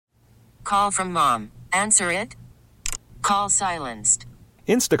Call from mom. Answer it. Call silenced.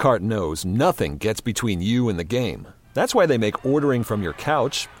 Instacart knows nothing gets between you and the game. That's why they make ordering from your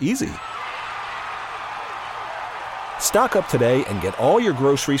couch easy. Stock up today and get all your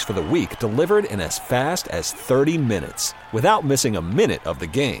groceries for the week delivered in as fast as 30 minutes without missing a minute of the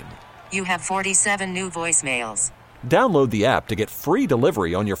game. You have 47 new voicemails. Download the app to get free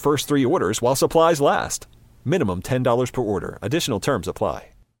delivery on your first 3 orders while supplies last. Minimum $10 per order. Additional terms apply.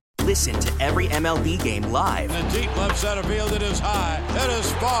 Listen to every MLB game live. In the deep left center field, it is high, it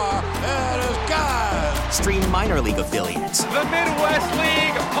is far, it is gone. Stream minor league affiliates. The Midwest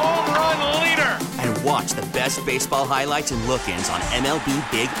League home run leader. And watch the best baseball highlights and look-ins on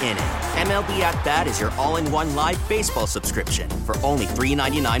MLB Big Inning. MLB At Bat is your all-in-one live baseball subscription for only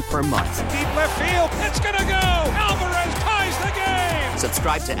 $3.99 per month. Deep left field, it's gonna go. Alvarez ties the game.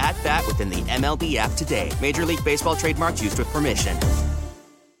 Subscribe to At Bat within the MLB app today. Major League Baseball trademarks used with permission.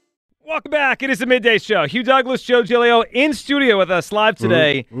 Welcome back. It is the Midday Show. Hugh Douglas, Joe Giglio in studio with us live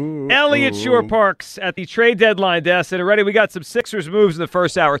today. Elliot Shore-Parks at the trade deadline desk. And already we got some Sixers moves in the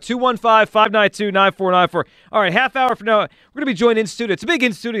first hour. 215-592-9494. All right, half hour from now, we're going to be joined in studio. It's a big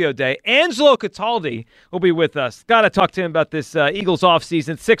in-studio day. Angelo Cataldi will be with us. Got to talk to him about this Eagles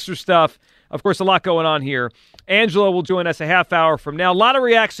offseason, Sixers stuff. Of course, a lot going on here. Angelo will join us a half hour from now. A lot of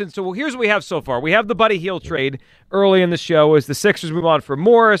reactions. So here's what we have so far. We have the Buddy Hield trade early in the show as the Sixers move on for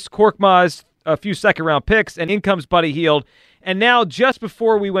Morris, Korkmaz, a few second-round picks, and in comes Buddy Hield. And now, just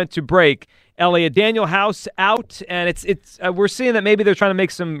before we went to break, Elliot, Daniel House out, and it's we're seeing that maybe they're trying to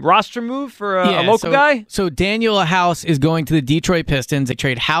make some roster move for a local guy. So Daniel House is going to the Detroit Pistons. They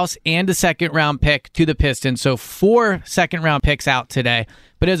trade House and a second-round pick to the Pistons, so 4 second-round picks out today.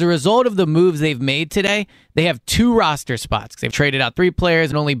 But as a result of the moves they've made today, they have 2 roster spots. They've traded out 3 players,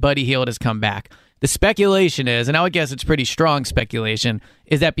 and only Buddy Hield has come back. The speculation is, and I would guess it's pretty strong speculation,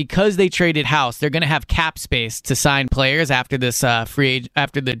 is that because they traded House, they're going to have cap space to sign players after this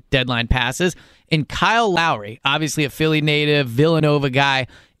after the deadline passes. And Kyle Lowry, obviously a Philly native, Villanova guy,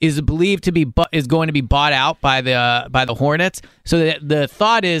 is believed to be is going to be bought out by the Hornets. So the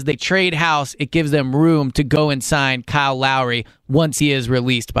thought is they trade House, it gives them room to go and sign Kyle Lowry once he is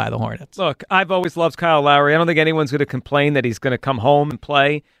released by the Hornets. Look, I've always loved Kyle Lowry. I don't think anyone's going to complain that he's going to come home and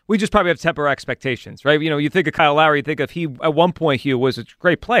play. We just probably have to temper expectations, right? You know, you think of Kyle Lowry, you think of he at one point he was a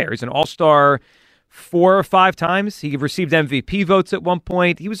great player. He's an all-star 4 or 5 times. He received MVP votes at one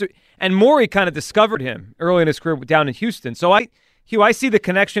point. And Morey kind of discovered him early in his career down in Houston. So I see the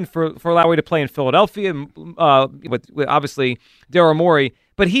connection for Lowry to play in Philadelphia with obviously Daryl Morey,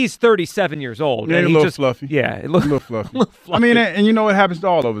 but he's 37 years old. Yeah, and a he little just, fluffy. Yeah, a little fluffy. I mean, and you know what happens to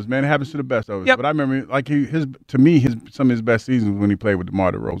all of us, man. It happens to the best of us. Yep. But I remember, like some of his best seasons when he played with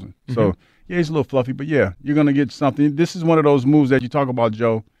DeMar DeRozan. Mm-hmm. So yeah, he's a little fluffy, but yeah, you're gonna get something. This is one of those moves that you talk about,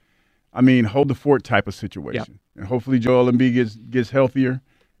 Joe. I mean, hold the fort type of situation, yep. And hopefully Joel Embiid gets healthier,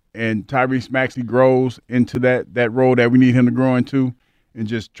 and Tyrese Maxey grows into that role that we need him to grow into. And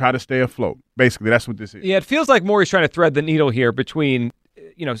just try to stay afloat. Basically, that's what this is. Yeah, it feels like Morey's trying to thread the needle here between,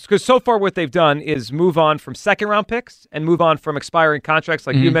 because so far what they've done is move on from second-round picks and move on from expiring contracts,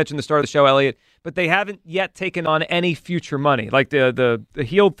 like you mentioned at the start of the show, Elliot, but they haven't yet taken on any future money. Like the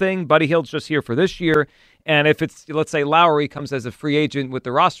Hield thing, Buddy Hield's just here for this year, and if it's, let's say, Lowry comes as a free agent with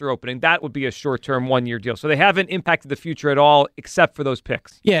the roster opening, that would be a short-term 1-year deal. So they haven't impacted the future at all except for those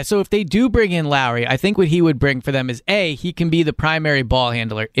picks. Yeah, so if they do bring in Lowry, I think what he would bring for them is, A, he can be the primary ball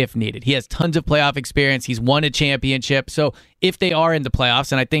handler if needed. He has tons of playoff experience. He's won a championship. So if they are in the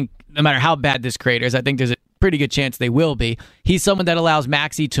playoffs, and I think no matter how bad this creator is, I think there's a pretty good chance they will be. He's someone that allows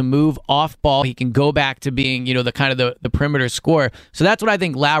Maxey to move off ball. He can go back to being, the kind of the perimeter scorer. So that's what I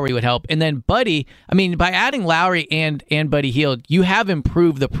think Lowry would help. And then Buddy, I mean, by adding Lowry and Buddy Hield, you have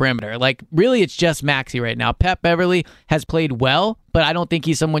improved the perimeter. Like, really, it's just Maxey right now. Pat Beverly has played well, but I don't think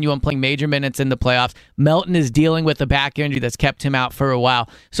he's someone you want playing major minutes in the playoffs. Melton is dealing with a back injury that's kept him out for a while.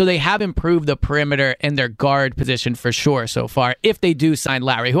 So they have improved the perimeter and their guard position for sure so far, if they do sign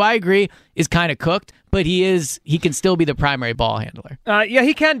Lowry, who I agree is kind of cooked, but he can still be the primary ball handler. Yeah,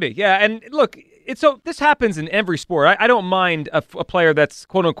 he can be. Yeah, and look, this happens in every sport. I don't mind a player that's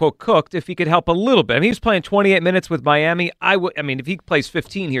quote-unquote cooked if he could help a little bit. I mean, he was playing 28 minutes with Miami. If he plays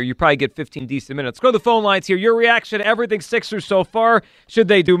 15 here, you probably get 15 decent minutes. Go to the phone lines here. Your reaction to everything Sixers so far. Should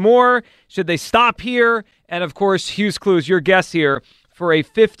they do more? Should they stop here? And, of course, Hughes Clues, your guest here for a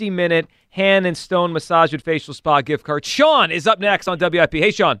 50-minute hand and stone massage and facial spa gift card. Sean is up next on WIP.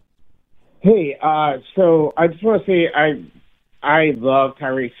 Hey, Sean. Hey, so I just want to say I love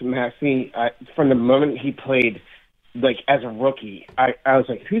Tyrese Maxey. From the moment he played, like, as a rookie, I was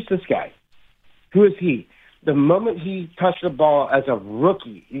like, who's this guy? Who is he? the moment he touched the ball as a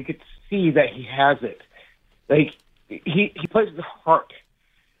rookie, you could see that he has it. Like, he plays with heart.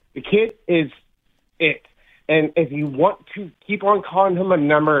 The kid is it. And if you want to keep on calling him a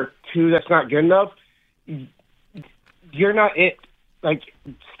number 2 that's not good enough, you're not it. Like,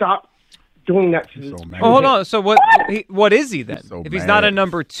 stop doing that to this. Hold on. So what is he then? So if he's not a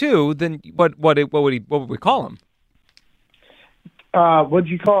number 2, then what would we call him? Would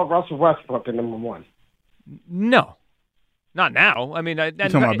you call Russell Westbrook the number 1? No, not now. I mean, You're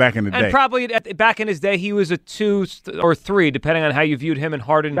talking about back in the day. And probably back in his day, he was a 2 or 3, depending on how you viewed him and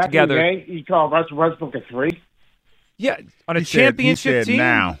Harden back together. In the day, you call Russell Westbrook a 3? Yeah, on a championship team.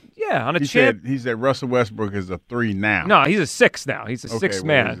 Now. Yeah, on a He said Russell Westbrook is a 3 now. No, he's a 6 now. He's a sixth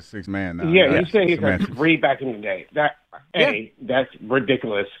man. He's a 6 man now. Yeah, you say he's a semantics. 3 back in the day. That's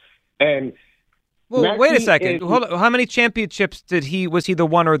ridiculous. And Well, wait a Maxey second. is- Hold on. How many championships was he the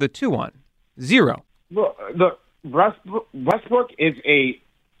 1 or the 2 on? 0. Look, Westbrook is a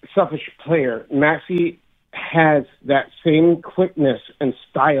selfish player. Maxey has that same quickness and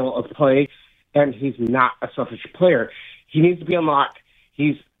style of play, and he's not a selfish player. He needs to be unlocked.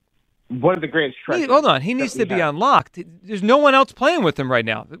 He's one of the greatest strikers. Hold on. He needs to be unlocked. There's no one else playing with him right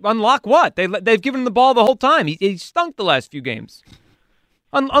now. Unlock what? They've given him the ball the whole time. He stunk the last few games.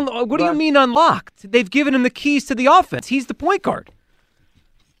 What do you mean unlocked? They've given him the keys to the offense. He's the point guard.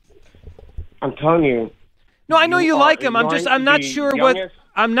 I'm telling you. No, I know you like him. I'm not sure what.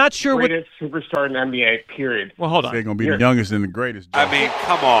 I'm not sure what. Greatest superstar in the NBA. Period. Well, hold on. They're going to be the youngest and the greatest. I mean,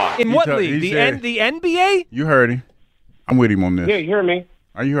 come on. In what league? The NBA? You heard him. I'm with him on this. Yeah, you hear me?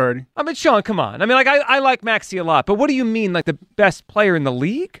 Are you heard him? I mean, Sean, come on. I mean, like I like Maxey a lot, but what do you mean, like the best player in the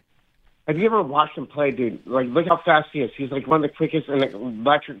league? Have you ever watched him play, dude? Like, look how fast he is. He's like one of the quickest and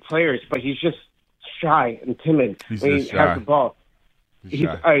electric players, but he's just shy and timid He's when he just shy. has the ball. He's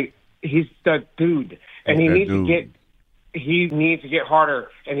the dude, and he needs to get harder,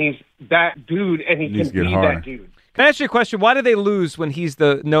 and he's that dude, and he can be that dude. Can I ask you a question? Why do they lose when there's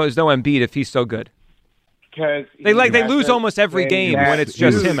no Embiid if he's so good? Because they lose almost every game when it's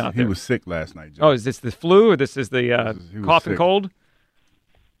just him out there. He was sick last night, Joe. Oh, is this the flu or this is the cough and cold?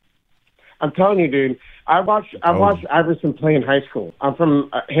 I'm telling you, dude. I watched Iverson play in high school. I'm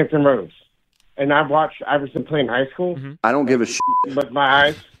from Hampton Roads, and I watched Iverson play in high school. Mm-hmm. I don't give a shit. But my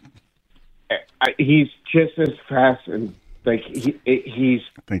eyes, he's just as fast and like he's.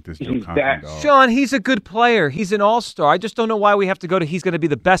 I think this Joe Conklin, dog. Sean, he's a good player. He's an all-star. I just don't know why we have to go to he's going to be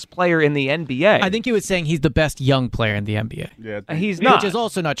the best player in the NBA. I think he was saying he's the best young player in the NBA. Yeah, he's not. Which is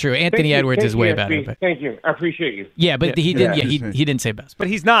also not true. Anthony Edwards is way better. But. Thank you. I appreciate you. Yeah, but he didn't. Yeah, he didn't say best. But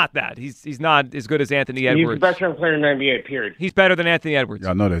he's not that. He's not as good as Anthony Edwards. He's the best young player in the NBA. Period. He's better than Anthony Edwards.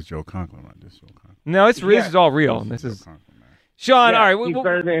 Y'all know that's Joe Conklin, right? This Joe Conklin. No, this is all real. This is Sean. All right, he's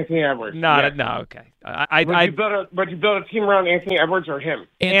better than Anthony Edwards. No, okay. Would you build a team around Anthony Edwards or him?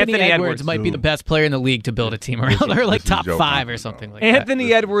 Anthony Edwards might be the best player in the league to build a team around, or like top 5 or something like that.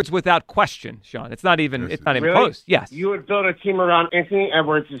 Anthony Edwards, without question, Sean. It's not even Really? close. Yes. You would build a team around Anthony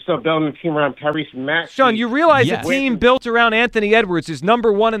Edwards instead of building a team around Tyrese Maxey. Sean, you realize a team built around Anthony Edwards is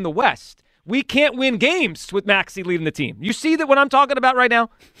number 1 in the West. We can't win games with Maxey leading the team. You see that what I'm talking about right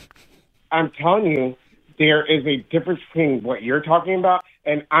now? I'm telling you, there is a difference between what you're talking about,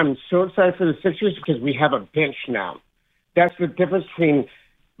 and I'm so excited for the Sixers because we have a bench now. That's the difference between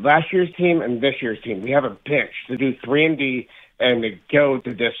last year's team and this year's team. We have a bench to do 3-and-D and to go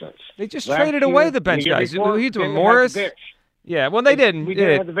the distance. They just traded away the bench guys. Who you doing, Morris? Yeah, well, they didn't. We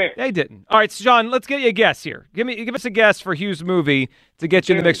didn't have the bench. They didn't. All right, Sean, let's get you a guess here. Give us a guess for Hugh's movie to get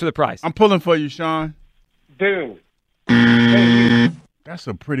you in the mix for the prize. I'm pulling for you, Sean. Dune. That's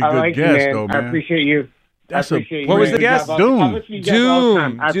a pretty good guess, though, man. I appreciate you. What was the guess? Doom.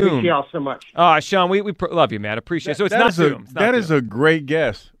 I appreciate y'all so much. Sean, we love you, man. Appreciate it. So it's not Doom. That is a great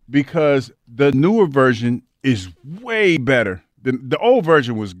guess because the newer version is way better. The old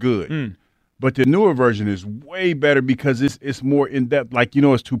version was good, but the newer version is way better because it's more in depth. Like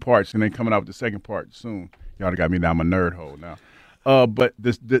it's 2 parts, and they're coming out with the second part soon. Y'all got me down a nerd hole now. But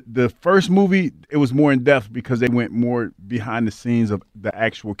the first movie, it was more in depth because they went more behind the scenes of the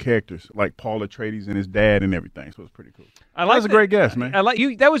actual characters, like Paul Atreides and his dad and everything. So it's pretty cool. That was a great guess, man. I like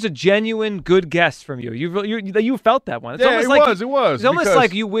you. That was a genuine good guess from you. You felt that one. It's it was. It's almost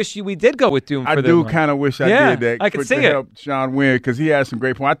like you wish we did go with Doom. I do kind of wish I did that. I could see to help Sean win because he had some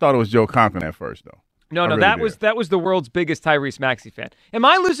great points. I thought it was Joe Conklin at first, though. No, that was the world's biggest Tyrese Maxey fan. Am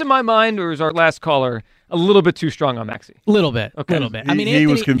I losing my mind, or is our last caller a little bit too strong on Maxey? A little bit. Okay. I mean, he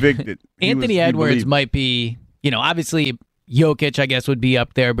was convicted. Anthony Edwards might be, obviously, Jokic, I guess, would be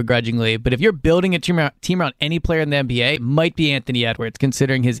up there begrudgingly. But if you're building a team around any player in the NBA, it might be Anthony Edwards,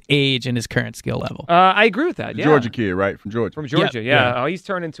 considering his age and his current skill level. I agree with that. Yeah. Georgia kid, right? From Georgia. From Georgia, yeah. Oh, he's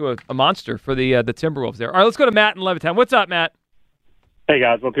turned into a monster for the Timberwolves there. All right, let's go to Matt in Levittown. What's up, Matt? Hey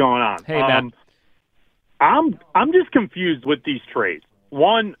guys, what's going on? Hey, Matt. I'm just confused with these trades.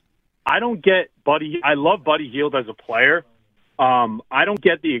 One, I don't get Buddy. I love Buddy Hield as a player. I don't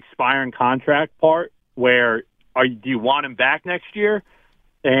get the expiring contract part where do you want him back next year?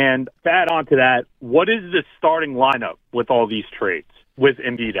 And to add on to that, what is the starting lineup with all these trades with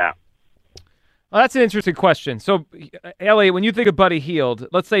Embiid out? Well, that's an interesting question. So, Elliot, when you think of Buddy Hield,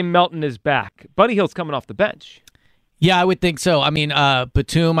 let's say Melton is back. Buddy Hield's coming off the bench. Yeah, I would think so. I mean,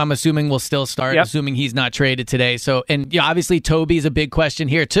 Batum, I'm assuming will still start, assuming he's not traded today. So, and yeah, obviously Toby's a big question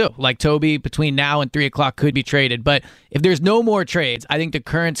here too. Like Toby between now and 3 o'clock could be traded. But if there's no more trades, I think the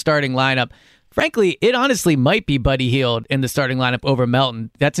current starting lineup, frankly, it honestly might be Buddy Hield in the starting lineup over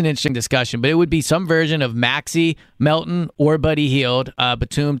Melton. That's an interesting discussion, but it would be some version of Maxey, Melton, or Buddy Hield,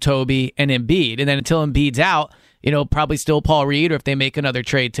 Batum, Toby, and Embiid. And then until Embiid's out, probably still Paul Reed, or if they make another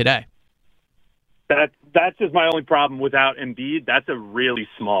trade today. That's just my only problem without Embiid. That's a really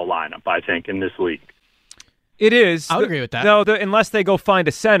small lineup, I think, in this league. It is. I would agree with that. No, unless they go find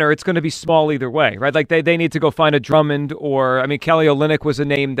a center, it's going to be small either way, right? Like they need to go find a Drummond Kelly Olynyk was a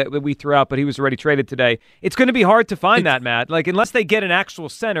name that we threw out, but he was already traded today. It's going to be hard to find that, Matt. Like unless they get an actual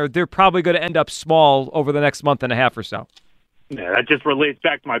center, they're probably going to end up small over the next month and a half or so. Yeah, that just relates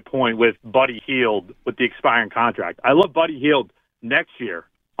back to my point with Buddy Hield with the expiring contract. I love Buddy Hield next year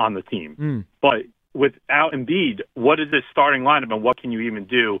on the team, but without Embiid, what is this starting lineup and what can you even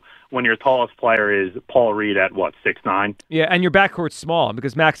do when your tallest player is Paul Reed at 6'9"? Yeah, and your backcourt's small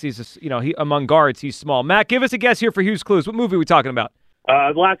because Maxey's, among guards, he's small. Matt, give us a guess here for Hughes Clues. What movie are we talking about?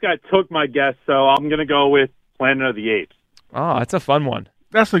 The last guy took my guess, so I'm going to go with Planet of the Apes. Oh, that's a fun one.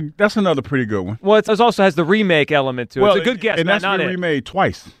 That's another pretty good one. Well, it also has the remake element to it. It's a good guess, and Matt, that's been remade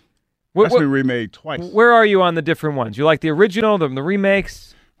twice. That's been remade twice. Where are you on the different ones? You like the original, the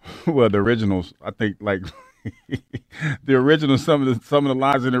remakes? Well, the originals, I think, like the originals. Some of the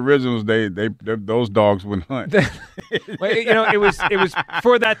lines in the originals, they those dogs wouldn't hunt. It was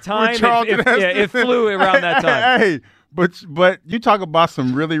for that time. It flew around that time. Hey, but you talk about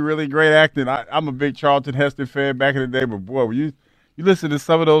some really, really great acting. I'm a big Charlton Heston fan back in the day, but boy, when you listen to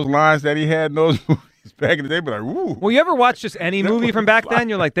some of those lines that he had in those movies back in the day, be like, ooh. Well, you ever watch just any movie from back then?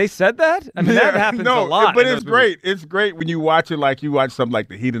 You're like, they said that? I mean, that happens a lot. But it's great. It's great when you watch it, like you watch something like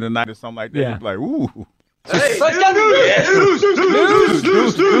The Heat of the Night or something like that. Yeah. You're like, ooh. Hey,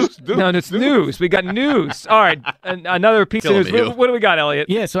 news. No, it's news. We got news. All right, another piece of news. What do we got, Elliot?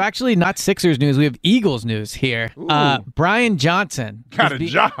 Yeah, so actually not Sixers news. We have Eagles news here. Brian Johnson got a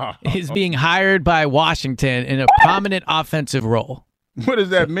job. Is being hired by Washington in a prominent offensive role. What does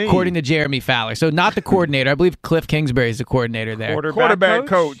that mean? According to Jeremy Fowler. So not the coordinator. I believe Cliff Kingsbury is the coordinator there. Quarterback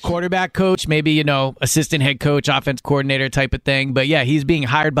coach. Quarterback coach, maybe, assistant head coach, offense coordinator type of thing. But yeah, he's being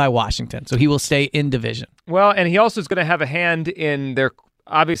hired by Washington. So he will stay in division. Well, and he also is going to have a hand in their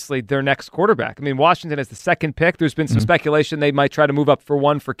next quarterback. I mean, Washington is the second pick. There's been some speculation they might try to move up for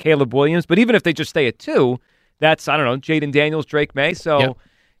one for Caleb Williams. But even if they just stay at 2, that's, I don't know, Jaden Daniels, Drake May. So... Yep.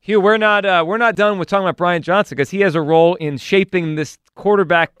 Hugh, we're not done with talking about Brian Johnson because he has a role in shaping this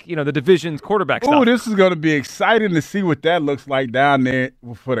quarterback, the division's quarterback stuff. Oh, this is going to be exciting to see what that looks like down there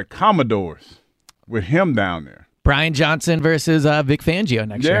for the Commodores with him down there. Brian Johnson versus Vic Fangio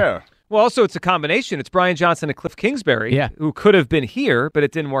next year. Yeah. Well, also it's a combination. It's Brian Johnson and Cliff Kingsbury, who could have been here, but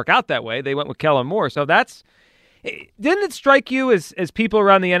it didn't work out that way. They went with Kellen Moore. So didn't it strike you as people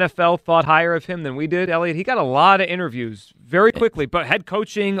around the NFL thought higher of him than we did, Elliot? He got a lot of interviews very quickly, but head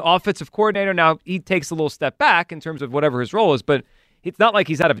coaching, offensive coordinator, now he takes a little step back in terms of whatever his role is, but it's not like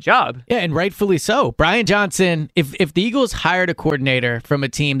he's out of a job. Yeah, and rightfully so. Brian Johnson, if the Eagles hired a coordinator from a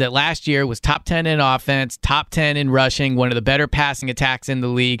team that last year was top 10 in offense, top 10 in rushing, one of the better passing attacks in the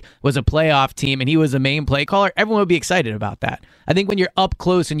league, was a playoff team, and he was a main play caller, everyone would be excited about that. I think when you're up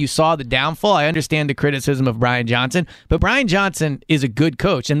close and you saw the downfall, I understand the criticism of Brian Johnson, but Brian Johnson is a good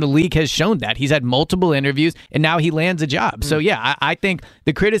coach, and the league has shown that. He's had multiple interviews, and now he lands a job. So, yeah, I think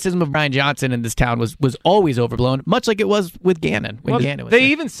the criticism of Brian Johnson in this town was always overblown, much like it was with Gannon. They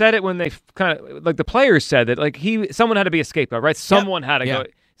even said it when they kind of, like the players said that, like someone had to be a scapegoat, right? Someone had to go.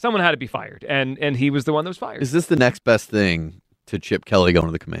 Someone had to be fired, and he was the one that was fired. Is this the next best thing to Chip Kelly going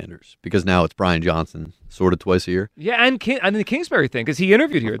to the Commanders? Because now it's Brian Johnson sort of twice a year. Yeah, and the Kingsbury thing, because he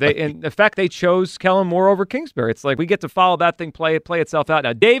interviewed here. In fact, they chose Kellen Moore over Kingsbury. It's like we get to follow that thing play itself out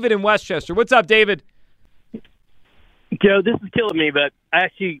now. David in Westchester. What's up, David? Joe, this is killing me, but I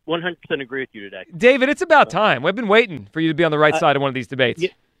actually 100% agree with you today. David, it's about time. We've been waiting for you to be on the right side of one of these debates.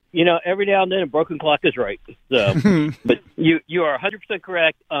 You know, every now and then a broken clock is right. So, but you are 100%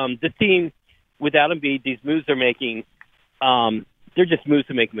 correct. This team, without Embiid, these moves they're making, they're just moves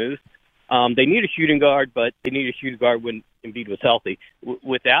to make moves. They need a shooting guard, but they need a shooting guard when Embiid was healthy.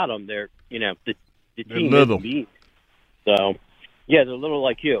 Without him, the team is Embiid. So, yeah, they're a little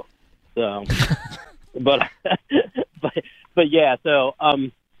like you. So, but yeah. So,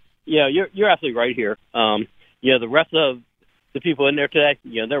 you're absolutely right here. The rest of the people in there today,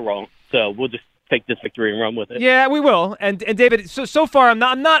 they're wrong. So we'll just take this victory and run with it. Yeah, we will. And David, so far I'm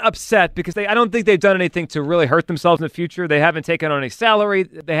not upset because I don't think they've done anything to really hurt themselves in the future. They haven't taken on any salary.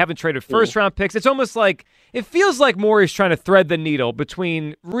 They haven't traded first round picks. It's almost like it feels like Morey's trying to thread the needle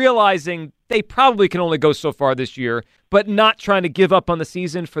between realizing they probably can only go so far this year, but not trying to give up on the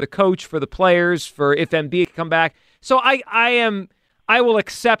season for the coach, for the players, for if Embiid can come back. So I will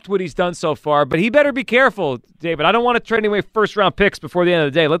accept what he's done so far, but he better be careful, David. I don't want to trade away first-round picks before the end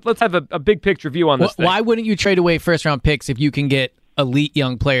of the day. Let's have a big-picture view on this thing. Why wouldn't you trade away first-round picks if you can get elite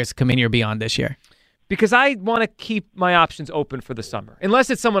young players to come in here beyond this year? Because I want to keep my options open for the summer, unless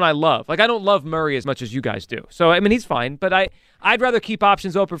it's someone I love. Like, I don't love Murray as much as you guys do. So, I mean, he's fine, but I'd rather keep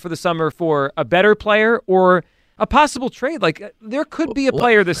options open for the summer for a better player or a possible trade. Like, there could be a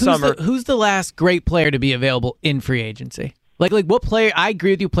player this summer. Who's the last great player to be available in free agency? Like what player? I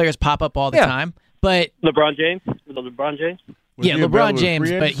agree with you. Players pop up all the time, but LeBron James. LeBron James. LeBron James,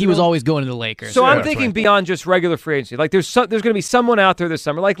 but he was always going to the Lakers. So I'm thinking beyond just regular free agency. Like there's going to be someone out there this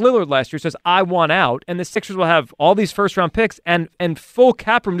summer, like Lillard last year, says I want out, and the Sixers will have all these first round picks and full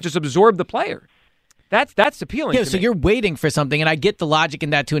cap room to just absorb the player. That's appealing. Yeah, so you're waiting for something, and I get the logic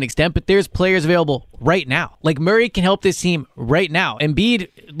in that to an extent, but there's players available right now. Like Murray can help this team right now. Embiid,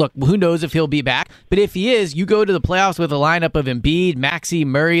 look, who knows if he'll be back, but if he is, you go to the playoffs with a lineup of Embiid, Maxey,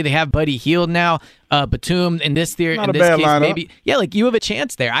 Murray. They have Buddy Hield now, Batum. In this case, maybe you have a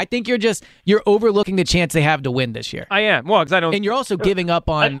chance there. I think you're overlooking the chance they have to win this year. I am. Well, because I don't. And you're also giving up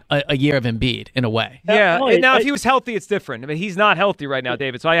on a year of Embiid in a way. Yeah. Now, if he was healthy, it's different. I mean, he's not healthy right now,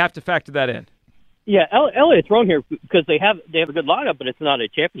 David. So I have to factor that in. Yeah, Elliott's wrong here because they have a good lineup, but it's not a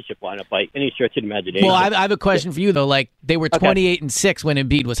championship lineup by any stretch of the imagination. Well, I have a question for you though. Like they were 28-6 when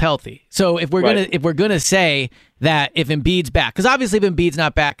Embiid was healthy. So if we're gonna say that if Embiid's back, because obviously if Embiid's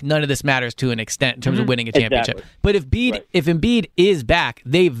not back, none of this matters to an extent in terms of winning a championship. Exactly. But if Embiid is back,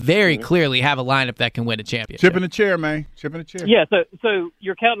 they very clearly have a lineup that can win a championship. Chip in the chair, man. Chip in the chair. Yeah. So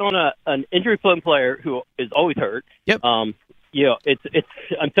you're counting on an injury-prone player who is always hurt. Yep. It's.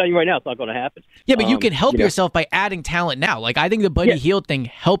 I'm telling you right now, it's not going to happen. Yeah, but you can help yourself by adding talent now. Like I think the Buddy Hield thing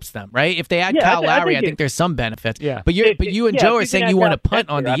helps them, right? If they add Kyle Lowry, I think there's some benefits. Yeah. But you and Joe are saying you want to punt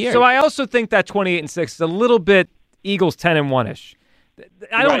on the year. So I also think that 28-6 is a little bit Eagles 10-1-ish.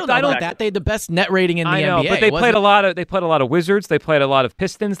 I don't know that they had the best net rating in the NBA. I know, but they played a lot of Wizards. They played a lot of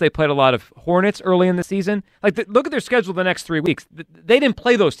Pistons. They played a lot of Hornets early in the season. Like look at their schedule the next 3 weeks. They didn't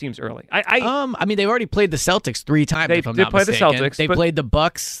play those teams early. I mean, they've already played the Celtics 3 times. They if I'm did not play mistaken. the Celtics. They played the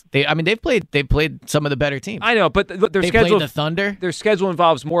Bucks. They've played some of the better teams. I know, but their schedule. Played the Thunder. Their schedule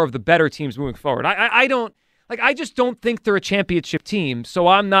involves more of the better teams moving forward. I just don't think they're a championship team, so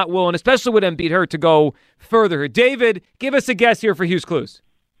I'm not willing, especially with Embiid hurt, to go further. David, give us a guess here for Hughes Clues.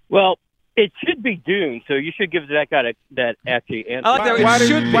 Well, it should be Dune, so you should give that guy that actually answer. I like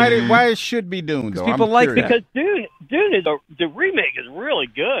that. Why it should be Dune, though? People like that. Because Dune is the remake is really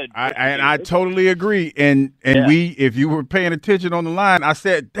good. I totally agree. And if you were paying attention on the line, I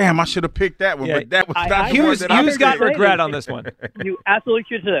said, damn, I should have picked that one. But that was not Hughes got regret on this one. You absolutely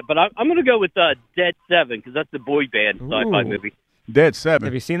should have said that. But I'm going to go with Dead 7 because that's the boy band sci-fi movie. Dead 7.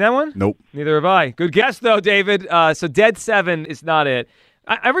 Have you seen that one? Nope. Neither have I. Good guess, though, David. So Dead 7 is not it.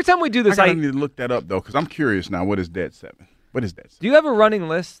 Every time we do this, I need to look that up, though, because I'm curious now. What is Dead 7? What is Dead 7? Do you have a running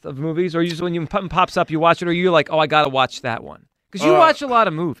list of movies, or you just when you pops up, you watch it, or you're like, oh, I got to watch that one? Because you watch a lot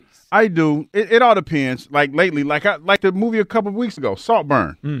of movies. I do. It all depends. Like lately, like the movie a couple of weeks ago,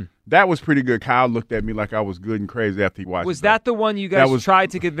 Saltburn. That was pretty good. Kyle looked at me like I was good and crazy after he watched it. Was that the one you guys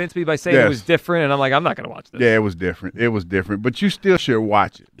tried to convince me by saying it was different? And I'm like, I'm not going to watch this. Yeah, it was different. But you still should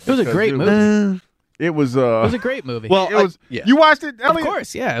watch it. It was a great movie. It was a great movie. Well, it was. You watched it, Elliot? Of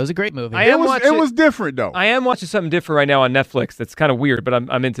course, yeah. It was a great movie. It was different, though. I am watching something different right now on Netflix. That's kind of weird, but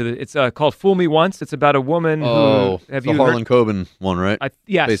I'm into it. It's called "Fool Me Once." It's about a woman who. Have you Harlan Coben one, right?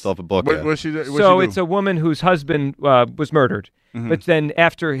 Yes, based off a book. It's a woman whose husband was murdered, but then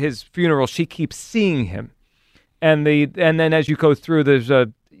after his funeral, she keeps seeing him, and then as you go through, there's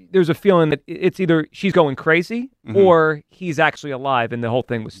a feeling that it's either she's going crazy or he's actually alive and the whole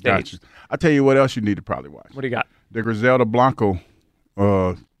thing was staged. Gotcha. I'll tell you what else you need to probably watch. What do you got? the Griselda Blanco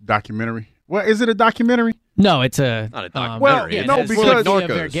documentary. Well, is it a documentary? No, it's a not a documentary.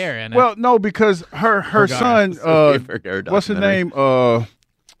 Because her son, what's his name?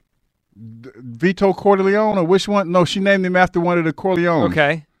 Vito Corleone, or which one? No, she named him after one of the Corleones.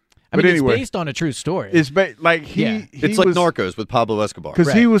 Okay. But anyway, it's based on a true story. It's like it's like Narcos with Pablo Escobar.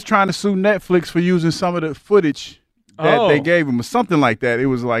 Because he was trying to sue Netflix for using some of the footage that they gave him or something like that. It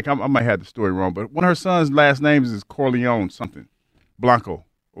was like, I might have the story wrong, but one of her son's last names is Corleone something, Blanco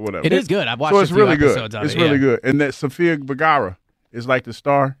or whatever. It is good. I've watched so it's a few really episodes good. of It's it. really good. And that Sofia Vergara is like the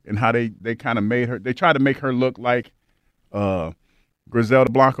star, and how they kind of made her. They tried to make her look like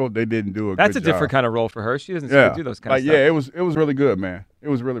Griselda Blanco. They didn't do a That's good a different job. kind of role for her. She doesn't do those kind of stuff. Yeah, it was really good, man. It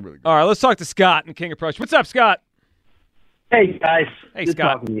was really, really good. All right, let's talk to Scott in King Approach. What's up, Scott? Hey, guys. Hey, Good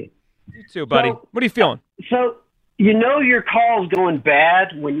Scott. talking to you. You too, buddy. So- what are you feeling? So, you know your call's going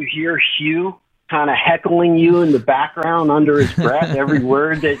bad when you hear Hugh kind of heckling you in the background under his breath every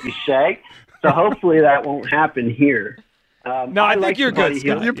word that you say. So hopefully that won't happen here. No, I think like you're the good, Buddy Scott.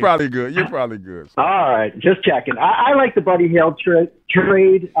 Hield. You're probably good. You're probably good. All right, just checking. I like the Buddy Hield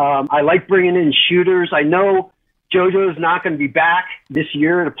trade. I like bringing in shooters. I know JoJo's not going to be back this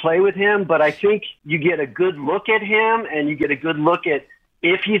year to play with him, but I think you get a good look at him, and you get a good look at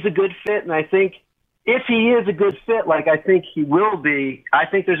if he's a good fit. And I think if he is a good fit, like I think he will be, I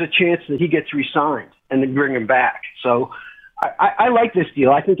think there's a chance that he gets re-signed and then bring him back. So I like this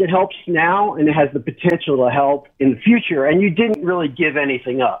deal. I think it helps now, and it has the potential to help in the future. And you didn't really give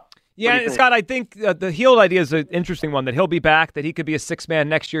anything up. Yeah, Scott, I think the Hield idea is an interesting one, that he'll be back, that he could be a six-man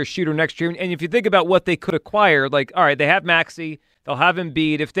next year, shooter next year. And if you think about what they could acquire, like, all right, they have Maxey, they'll have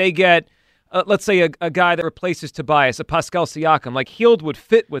Embiid. If they get, let's say, a guy that replaces Tobias, a Pascal Siakam, like Hield would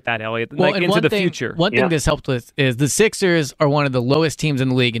fit with that, Elliot, into the future. One thing this helped with is the Sixers are one of the lowest teams in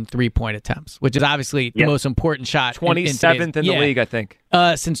the league in three-point attempts, which is obviously the most important shot. 27th in the league, I think.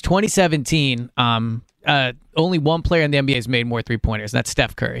 Since 2017, only one player in the NBA has made more three-pointers, and that's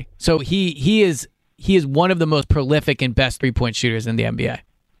Steph Curry. So he is one of the most prolific and best three-point shooters in the NBA.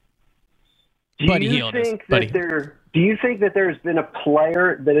 Do you think that there's been a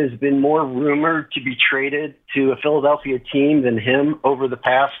player that has been more rumored to be traded to a Philadelphia team than him over the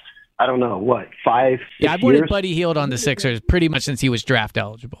past, I don't know, 5, 6 years? I've wanted Buddy Hield on the Sixers pretty much since he was draft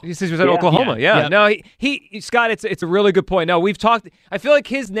eligible. Since he was at Oklahoma, yeah. No, he Scott, it's a really good point. No, we've talked. I feel like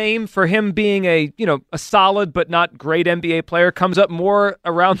his name, for him being a solid but not great NBA player, comes up more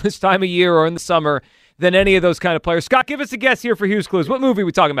around this time of year or in the summer than any of those kind of players. Scott, give us a guess here for Hugh's Clues. What movie are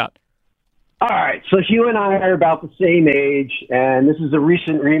we talking about? All right, so Hugh and I are about the same age, and this is a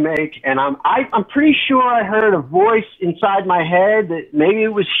recent remake, and I'm pretty sure I heard a voice inside my head that maybe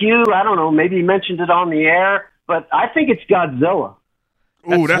it was Hugh. I don't know, maybe he mentioned it on the air, but I think it's Godzilla.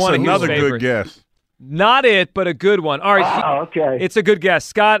 Ooh, that's another good guess. Not it, but a good one. All right, okay. It's a good guess.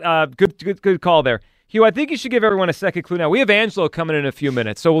 Scott, good call there. Hugh, I think you should give everyone a second clue now. We have Angelo coming in a few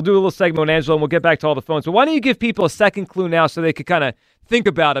minutes, so we'll do a little segment on Angelo, and we'll get back to all the phones. But why don't you give people a second clue now so they could kind of think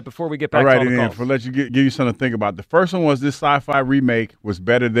about it before we get back to all the calls? For let you give you something to think about. The first one was this sci-fi remake was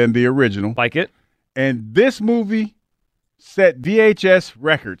better than the original. Like it. And this movie set VHS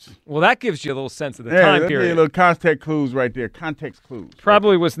records. Well, that gives you a little sense of the time period. A little context clues right there. Context clues.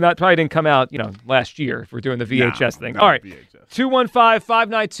 Probably didn't come out, last year if we're doing the VHS thing. All right.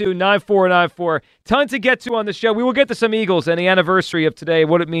 215-592-9494. Ton to get to on the show. We will get to some Eagles and the anniversary of today,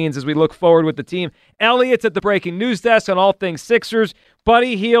 what it means as we look forward with the team. Elliot's at the breaking news desk on all things Sixers.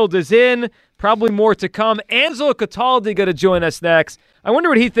 Buddy Hield is in. Probably more to come. Angelo Cataldi going to join us next. I wonder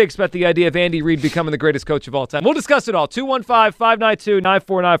what he thinks about the idea of Andy Reid becoming the greatest coach of all time. We'll discuss it all.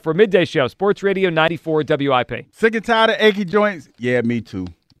 215-592-9494. Midday Show. Sports Radio 94 WIP. Sick and tired of achy joints? Yeah, me too.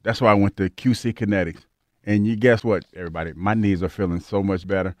 That's why I went to QC Kinetics. And you guess what, everybody? My knees are feeling so much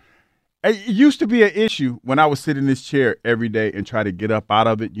better. It used to be an issue when I would sit in this chair every day and try to get up out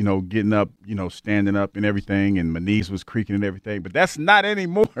of it, getting up, standing up and everything, and my knees was creaking and everything. But that's not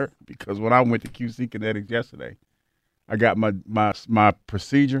anymore because when I went to QC Kinetics yesterday, I got my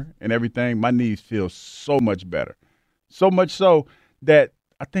procedure and everything. My knees feel so much better. So much so that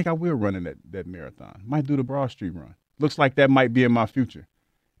I think I will run in that marathon. Might do the Broad Street run. Looks like that might be in my future.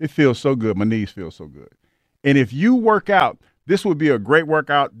 It feels so good. My knees feel so good. And if you work out, this would be a great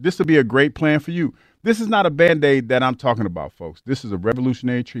workout. This would be a great plan for you. This is not a Band-Aid that I'm talking about, folks. This is a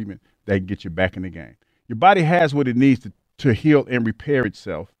revolutionary treatment that can get you back in the game. Your body has what it needs to heal and repair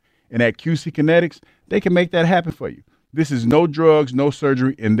itself. And at QC Kinetics, they can make that happen for you. This is no drugs, no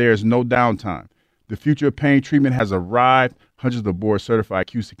surgery, and there's no downtime. The future of pain treatment has arrived. Hundreds of board-certified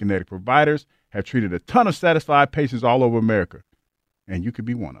QC Kinetic providers have treated a ton of satisfied patients all over America. And you could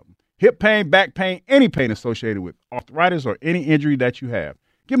be one of them. hip pain, back pain, any pain associated with arthritis or any injury that you have.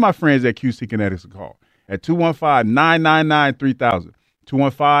 Give my friends at QC Kinetics a call at 215-999-3000.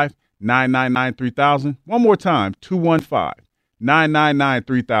 215-999-3000. One more time,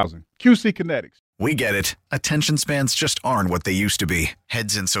 215-999-3000. QC Kinetics. We get it. Attention spans just aren't what they used to be.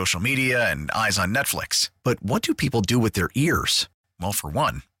 Heads in social media and eyes on Netflix. But what do people do with their ears? Well, for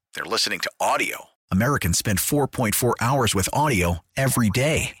one, they're listening to audio. Americans spend 4.4 hours with audio every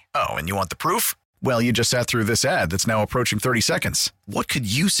day. Oh, and you want the proof? Well, you just sat through this ad that's now approaching 30 seconds. What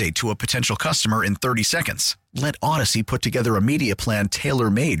could you say to a potential customer in 30 seconds? Let Odyssey put together a media plan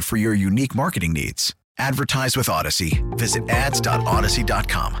tailor-made for your unique marketing needs. Advertise with Odyssey. Visit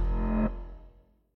ads.odyssey.com.